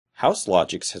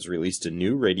HouseLogix has released a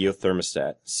new radio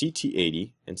thermostat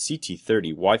CT80 and CT30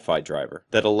 Wi-Fi driver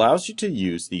that allows you to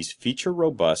use these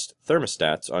feature-robust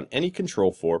thermostats on any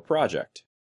Control4 project.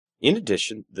 In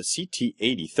addition, the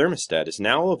CT80 thermostat is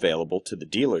now available to the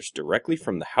dealers directly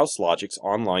from the HouseLogix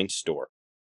online store.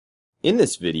 In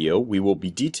this video, we will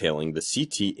be detailing the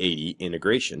CT80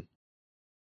 integration.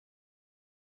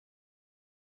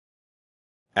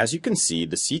 As you can see,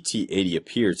 the CT80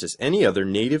 appears as any other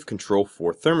native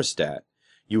Control4 thermostat.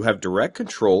 You have direct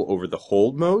control over the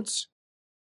hold modes,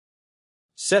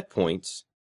 set points,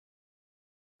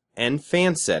 and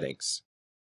fan settings.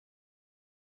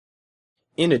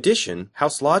 In addition,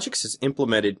 HouseLogix has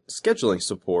implemented scheduling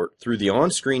support through the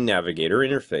on-screen navigator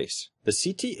interface. The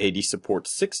CT80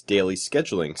 supports 6 daily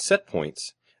scheduling set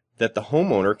points that the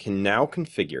homeowner can now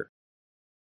configure.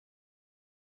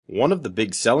 One of the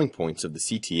big selling points of the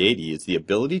CT80 is the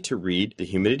ability to read the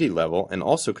humidity level and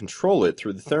also control it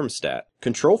through the thermostat.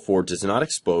 Control4 does not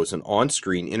expose an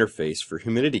on-screen interface for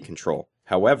humidity control.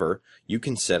 However, you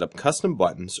can set up custom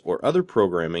buttons or other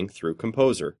programming through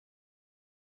Composer.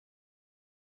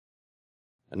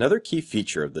 Another key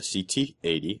feature of the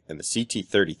CT80 and the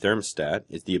CT30 thermostat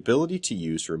is the ability to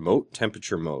use remote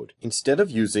temperature mode. Instead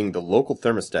of using the local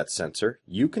thermostat sensor,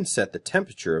 you can set the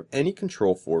temperature of any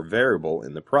Control4 variable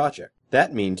in the project.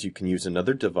 That means you can use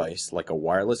another device like a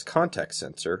wireless contact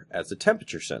sensor as a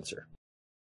temperature sensor.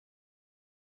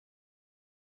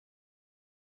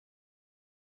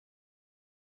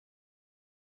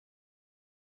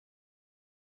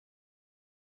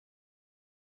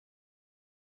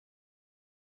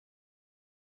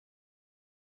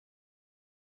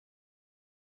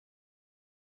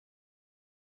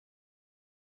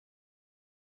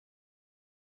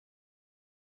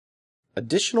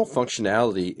 Additional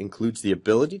functionality includes the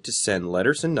ability to send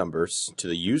letters and numbers to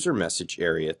the user message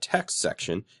area text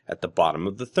section at the bottom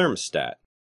of the thermostat.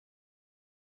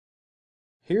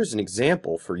 Here's an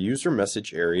example for user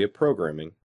message area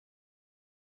programming.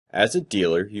 As a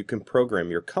dealer, you can program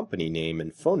your company name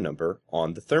and phone number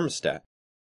on the thermostat.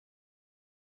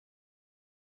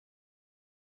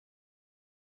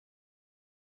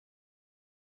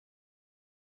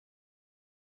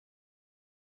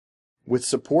 With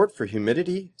support for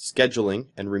humidity, scheduling,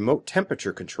 and remote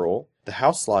temperature control, the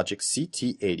HouseLogix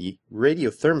CT80 radio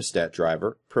thermostat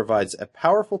driver provides a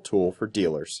powerful tool for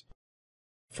dealers.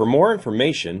 For more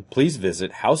information, please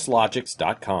visit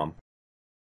HouseLogix.com.